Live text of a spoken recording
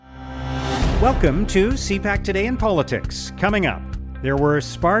Welcome to CPAC Today in Politics. Coming up, there were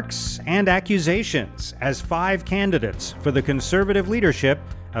sparks and accusations as 5 candidates for the Conservative leadership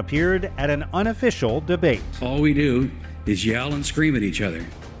appeared at an unofficial debate. All we do is yell and scream at each other.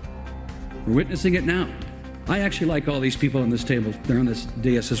 We're witnessing it now. I actually like all these people on this table. They're on this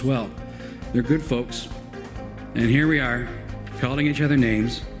dais as well. They're good folks. And here we are, calling each other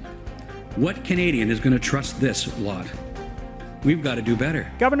names. What Canadian is going to trust this lot? We've got to do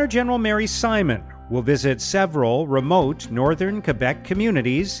better. Governor General Mary Simon will visit several remote northern Quebec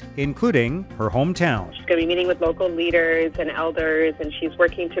communities, including her hometown. She's going to be meeting with local leaders and elders, and she's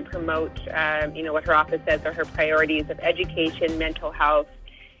working to promote, what her office says are her priorities of education, mental health,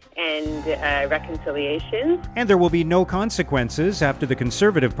 and reconciliation. And there will be no consequences after the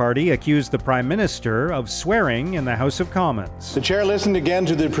Conservative Party accused the Prime Minister of swearing in the House of Commons. The chair listened again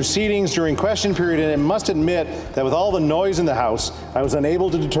to the proceedings during question period, and I must admit that with all the noise in the House, I was unable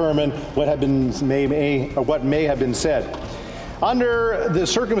to determine what may have been said. Under the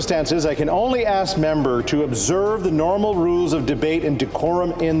circumstances, I can only ask member to observe the normal rules of debate and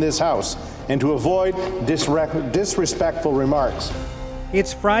decorum in this House and to avoid disrespectful remarks.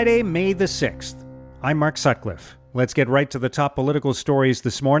 It's Friday, May the 6th. I'm Mark Sutcliffe. Let's get right to the top political stories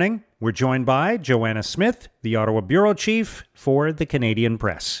this morning. We're joined by Joanna Smith, the Ottawa Bureau Chief for the Canadian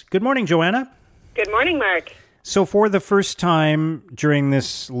Press. Good morning, Joanna. Good morning, Mark. So for the first time during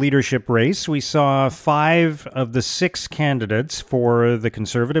this leadership race, we saw 5 of the 6 candidates for the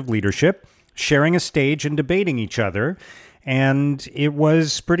Conservative leadership sharing a stage and debating each other. And it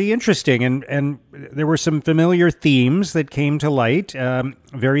was pretty interesting, and there were some familiar themes that came to light,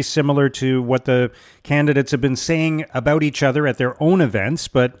 very similar to what the candidates have been saying about each other at their own events,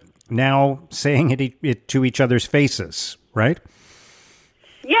 but now saying it to each other's faces, right?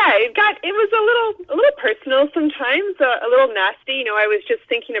 Yeah, it was a little personal sometimes, a little nasty. I was just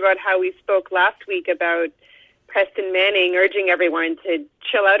thinking about how we spoke last week about Preston Manning urging everyone to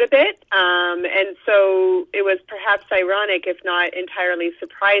chill out a bit. And so it was perhaps ironic, if not entirely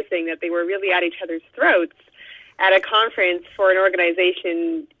surprising, that they were really at each other's throats at a conference for an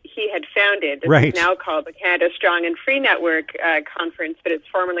organization he had founded. This is now called the Canada Strong and Free Network Conference, but it's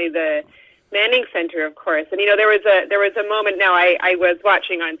formerly the Manning Center, of course. And, there was a moment now, I was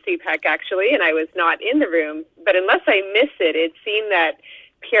watching on CPAC, actually, and I was not in the room. But unless I miss it, it seemed that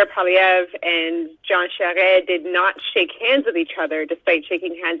Pierre Poilievre and Jean Charest did not shake hands with each other despite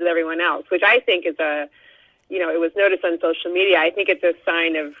shaking hands with everyone else, which I think is it was noticed on social media. I think it's a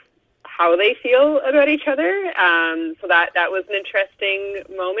sign of how they feel about each other. So that was an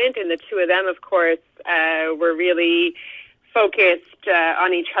interesting moment. And the two of them, of course, were really focused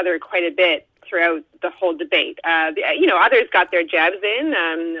on each other quite a bit throughout the whole debate. Others got their jabs in.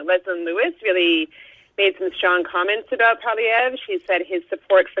 Leslyn Lewis really made some strong comments about Poilievre. She said his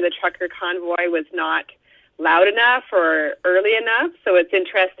support for the trucker convoy was not loud enough or early enough. So it's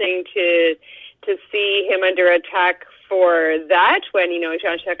interesting to see him under attack for that when, Jean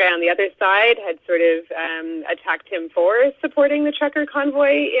Charest on the other side had sort of attacked him for supporting the trucker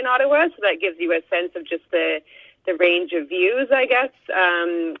convoy in Ottawa. So that gives you a sense of just the range of views, I guess,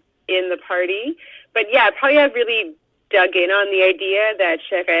 in the party. But yeah, Poilievre really dug in on the idea that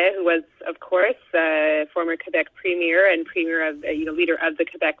Charest, who was, of course, former Quebec premier and premier of, leader of the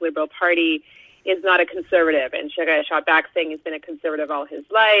Quebec Liberal Party, is not a conservative. And Charest shot back saying he's been a conservative all his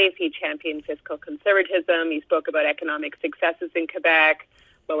life. He championed fiscal conservatism. He spoke about economic successes in Quebec,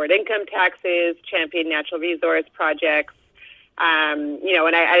 lowered income taxes, championed natural resource projects. And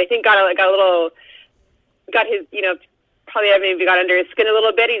I think got his, Poilievre maybe got under his skin a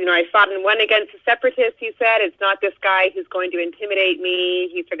little bit. I fought and won against the separatists, he said. It's not this guy who's going to intimidate me.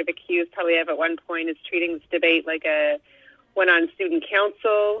 He sort of accused Poilievre at one point of treating this debate like a one-on student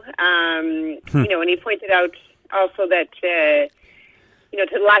council. And he pointed out also that, to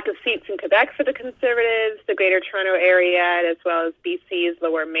the lack of seats in Quebec for the Conservatives, the Greater Toronto area, as well as BC's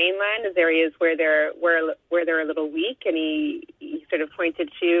Lower Mainland, as areas where they're a little weak. And he sort of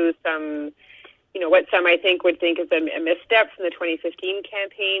pointed to some what some I think would think is a misstep from the 2015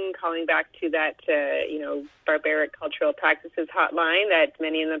 campaign, calling back to that, barbaric cultural practices hotline that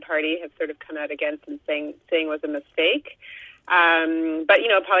many in the party have sort of come out against and saying was a mistake. But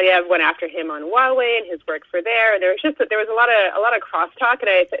Poilievre went after him on Huawei and his work for there. There was a lot of crosstalk, and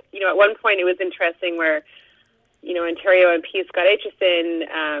at one point it was interesting where Ontario MP Scott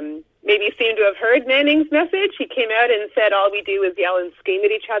Aitchison maybe seemed to have heard Manning's message. He came out and said, all we do is yell and scream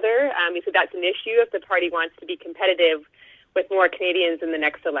at each other. He said that's an issue if the party wants to be competitive with more Canadians in the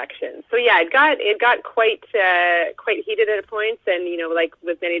next election. So yeah, it got quite heated at points, and like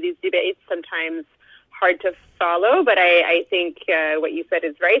with many of these debates, sometimes hard to follow, but I think what you said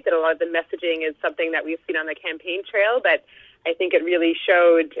is right, that a lot of the messaging is something that we've seen on the campaign trail, but I think it really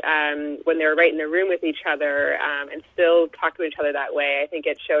showed when they were right in the room with each other and still talk to each other that way. I think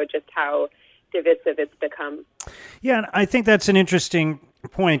it showed just how divisive it's become. Yeah, and I think that's an interesting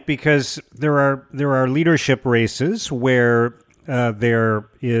point, because there are leadership races where there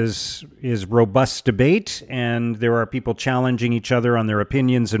is robust debate, and there are people challenging each other on their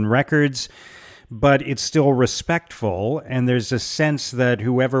opinions and records, but it's still respectful, and there's a sense that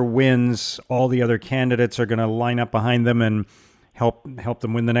whoever wins, all the other candidates are going to line up behind them and help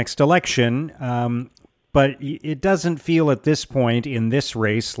them win the next election. But it doesn't feel at this point in this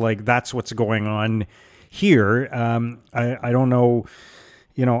race like that's what's going on here. I don't know,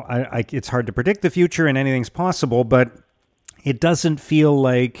 it's hard to predict the future and anything's possible, but it doesn't feel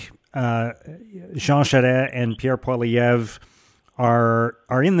like Jean Charest and Pierre Poilievre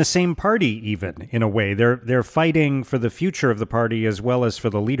are in the same party, even, in a way. They're fighting for the future of the party as well as for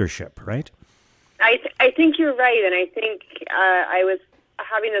the leadership, right? I think you're right, and I think I was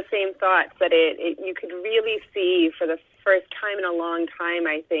having the same thoughts, that you could really see for the first time in a long time,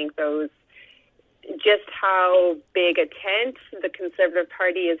 I think, just how big a tent the Conservative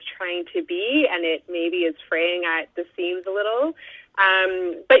Party is trying to be, and it maybe is fraying at the seams a little.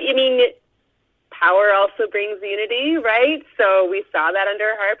 But I mean, power also brings unity, right? So we saw that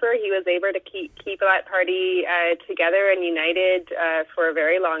under Harper. He was able to keep that party together and united for a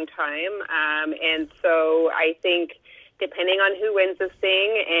very long time. And so I think, depending on who wins this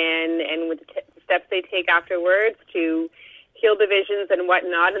thing and with the steps they take afterwards to heal divisions and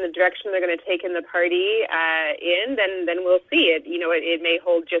whatnot, and the direction they're going to take in the party then we'll see it. It may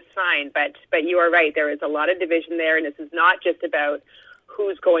hold just fine, but you are right. There is a lot of division there, and this is not just about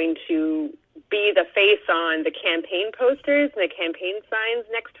who's going to be the face on the campaign posters and the campaign signs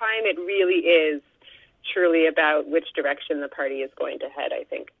next time. It really is truly about which direction the party is going to head, I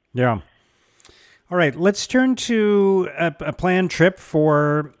think. Yeah. All right, let's turn to a planned trip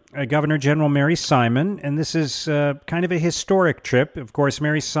for Governor General Mary Simon, and this is kind of a historic trip. Of course,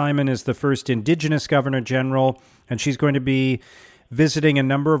 Mary Simon is the first Indigenous Governor General, and she's going to be visiting a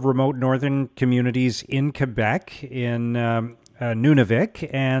number of remote northern communities in Quebec, in Nunavik,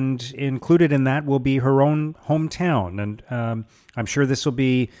 and included in that will be her own hometown. And I'm sure this will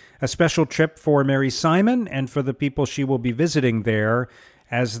be a special trip for Mary Simon and for the people she will be visiting there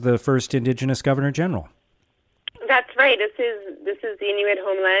as the first Indigenous Governor General. That's right. This is the Inuit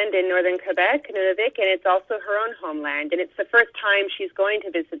homeland in northern Quebec, Nunavik, and it's also her own homeland. And it's the first time she's going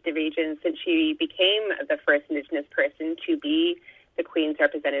to visit the region since she became the first Indigenous person to be the Queen's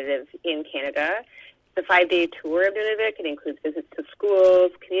representative in Canada. It's a 5-day tour of Nunavik. It includes visits to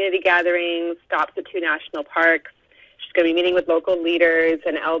schools, community gatherings, stops at 2 national parks. She's going to be meeting with local leaders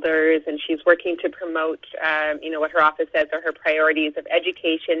and elders, and she's working to promote, what her office says are her priorities of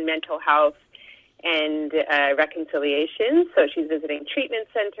education, mental health, and reconciliation. So she's visiting treatment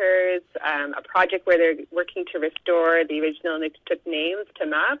centers, a project where they're working to restore the original Inuktitut names to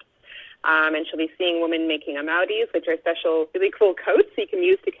maps. And she'll be seeing women making amautis, which are special, really cool coats you can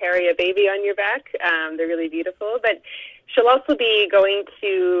use to carry a baby on your back. They're really beautiful. But she'll also be going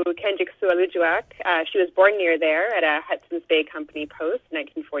to Kanjiksualujuak. She was born near there at a Hudson's Bay Company post in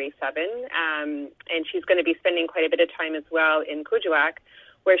 1947. And she's going to be spending quite a bit of time as well in Kuujjuaq,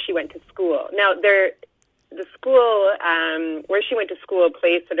 where she went to school. Now, the school where she went to school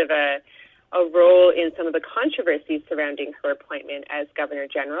plays sort of a role in some of the controversies surrounding her appointment as Governor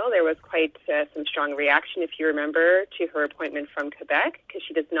General. There was quite some strong reaction, if you remember, to her appointment from Quebec, because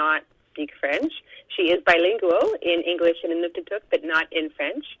she does not speak French. She is bilingual in English and Inuktitut, but not in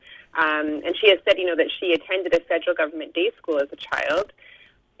French. And she has said, that she attended a federal government day school as a child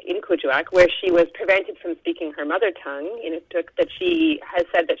in Kuujjuaq, where she was prevented from speaking her mother tongue, Inuktitut, that she has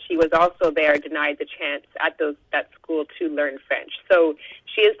said that she was also there denied the chance at that school to learn French. So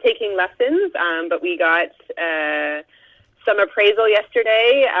she is taking lessons, but we got some appraisal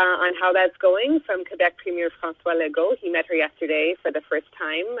yesterday on how that's going from Quebec Premier François Legault. He met her yesterday for the first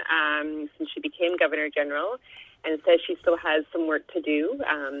time since she became Governor General, and says she still has some work to do.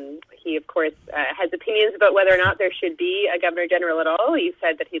 He, of course, has opinions about whether or not there should be a Governor General at all. He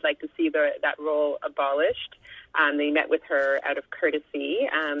said that he'd like to see that role abolished. They met with her out of courtesy.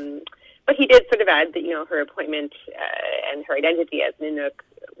 But he did sort of add that, her appointment and her identity as an Inuk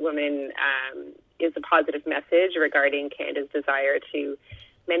woman is a positive message regarding Canada's desire to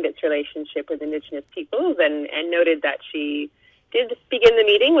mend its relationship with Indigenous peoples, and noted that she did begin the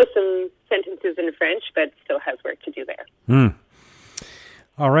meeting with some sentences in French, but still has work to do there.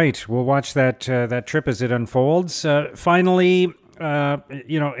 All right. We'll watch that trip as it unfolds. Finally,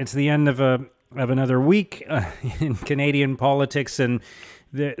 it's the end of of another week in Canadian politics, and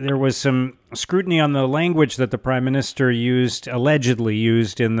there was some scrutiny on the language that the Prime Minister allegedly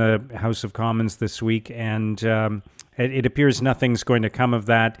used in the House of Commons this week, and it appears nothing's going to come of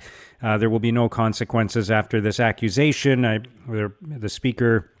that. There will be no consequences after this accusation. The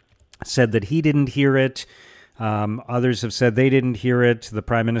Speaker said that he didn't hear it. Others have said they didn't hear it. The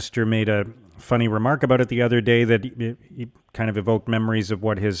Prime Minister made a funny remark about it the other day that he kind of evoked memories of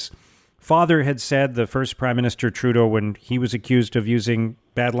what his father had said, the first Prime Minister Trudeau, when he was accused of using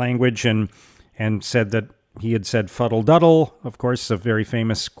bad language, and said that he had said fuddle-duddle, of course, a very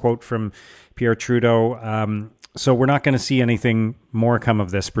famous quote from Pierre Trudeau. So we're not going to see anything more come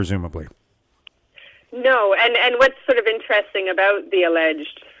of this, presumably. No, and what's sort of interesting about the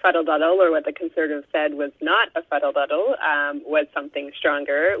alleged fuddle-duddle, or what the Conservatives said was not a fuddle-duddle, was something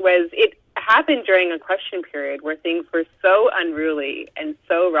stronger, was it happened during a question period where things were so unruly and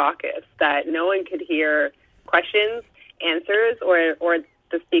so raucous that no one could hear questions, answers, or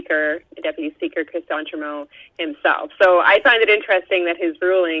the Speaker, the Deputy Speaker, Chris d'Entremont himself. So I find it interesting that his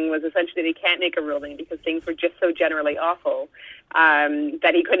ruling was essentially that he can't make a ruling because things were just so generally awful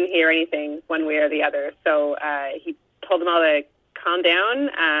that he couldn't hear anything one way or the other. So he told them all to calm down,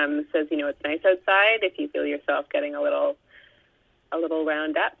 says, it's nice outside. If you feel yourself getting a little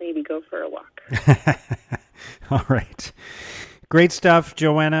wound up, maybe go for a walk. All right. Great stuff,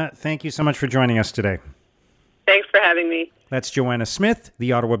 Joanna. Thank you so much for joining us today. Thanks for having me. That's Joanna Smith,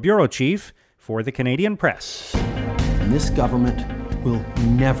 the Ottawa Bureau Chief for the Canadian Press. And this government will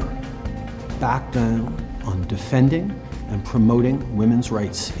never back down on defending and promoting women's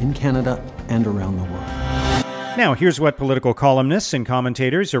rights in Canada and around the world. Now, here's what political columnists and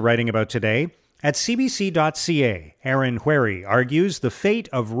commentators are writing about today. At CBC.ca, Aaron Wherry argues the fate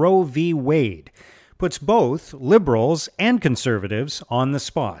of Roe v. Wade puts both Liberals and Conservatives on the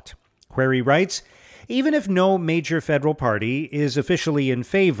spot. Wherry writes, even if no major federal party is officially in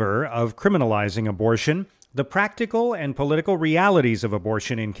favor of criminalizing abortion, the practical and political realities of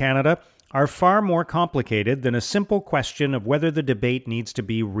abortion in Canada are far more complicated than a simple question of whether the debate needs to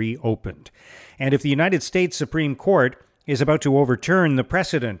be reopened. And if the United States Supreme Court is about to overturn the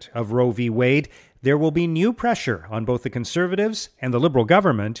precedent of Roe v. Wade, there will be new pressure on both the Conservatives and the Liberal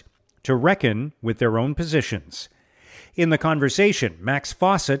government to reckon with their own positions. In The Conversation, Max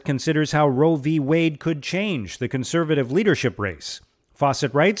Fawcett considers how Roe v. Wade could change the Conservative leadership race.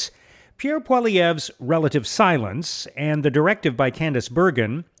 Fawcett writes, Pierre Poilievre's relative silence and the directive by Candice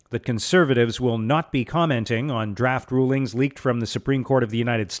Bergen that Conservatives will not be commenting on draft rulings leaked from the Supreme Court of the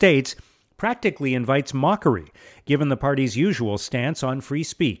United States practically invites mockery, given the party's usual stance on free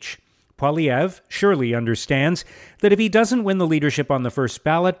speech. Poilievre surely understands that if he doesn't win the leadership on the first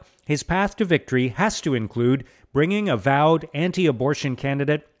ballot, his path to victory has to include bringing avowed anti-abortion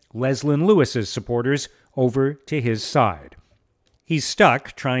candidate Leslyn Lewis's supporters over to his side. He's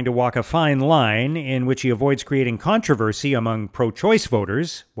stuck trying to walk a fine line in which he avoids creating controversy among pro-choice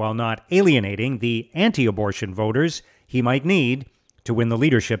voters while not alienating the anti-abortion voters he might need to win the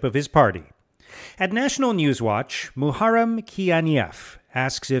leadership of his party. At National Newswatch, Muharrem Kianieff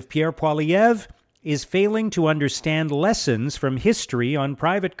asks if Pierre Poilievre is failing to understand lessons from history on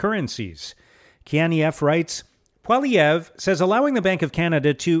private currencies. Kianieff writes, Poilievre says allowing the Bank of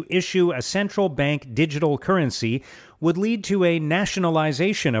Canada to issue a central bank digital currency would lead to a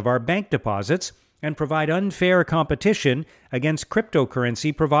nationalization of our bank deposits and provide unfair competition against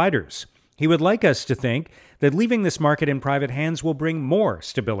cryptocurrency providers. He would like us to think that leaving this market in private hands will bring more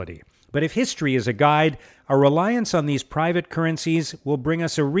stability. But if history is a guide, a reliance on these private currencies will bring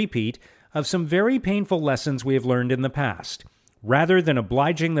us a repeat of some very painful lessons we have learned in the past. Rather than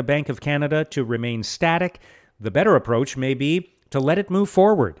obliging the Bank of Canada to remain static, the better approach may be to let it move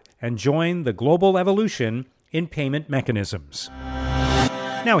forward and join the global evolution in payment mechanisms.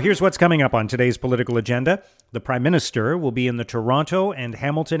 Now, here's what's coming up on today's political agenda. The Prime Minister will be in the Toronto and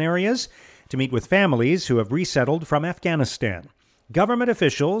Hamilton areas to meet with families who have resettled from Afghanistan. Government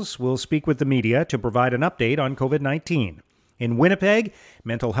officials will speak with the media to provide an update on COVID-19. In Winnipeg,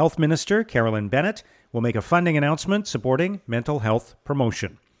 Mental Health Minister Carolyn Bennett will make a funding announcement supporting mental health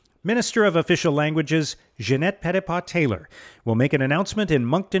promotion. Minister of Official Languages Jeanette Petitpas-Taylor will make an announcement in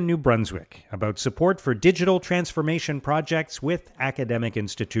Moncton, New Brunswick about support for digital transformation projects with academic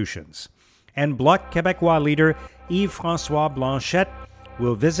institutions. And Bloc Québécois leader Yves-François Blanchet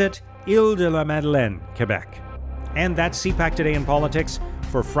will visit Île-de-la-Madeleine, Quebec. And that's CPAC Today in Politics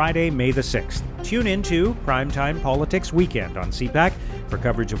for Friday, May the 6th. Tune into Primetime Politics Weekend on CPAC for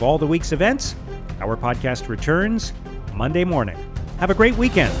coverage of all the week's events. Our podcast returns Monday morning. Have a great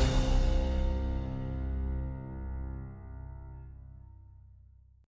weekend.